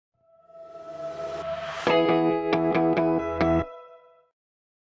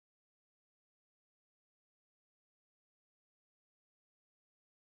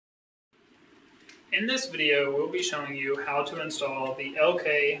In this video, we'll be showing you how to install the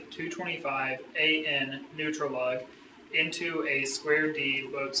LK225AN Neutral lug into a square D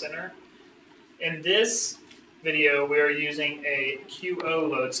load center. In this video, we are using a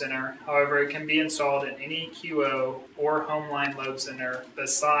QO load center. However, it can be installed in any QO or Homeline load center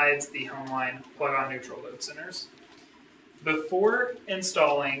besides the Homeline plug-on neutral load centers. Before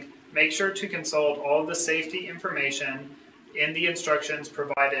installing, make sure to consult all of the safety information in the instructions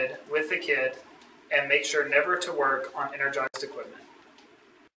provided with the kit, and make sure never to work on energized equipment.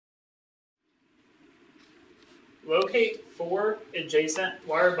 Locate 4 adjacent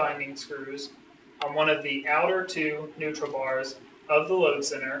wire binding screws on one of the outer 2 neutral bars of the load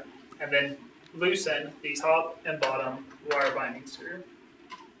center, and then loosen the top and bottom wire binding screw.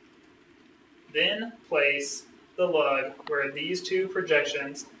 Then place the lug where these 2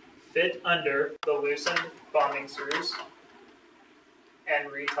 projections fit under the loosened bonding screws and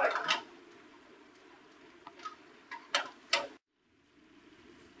retighten.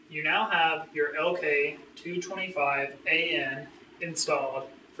 You now have your LK225AN installed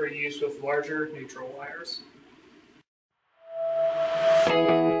for use with larger neutral wires.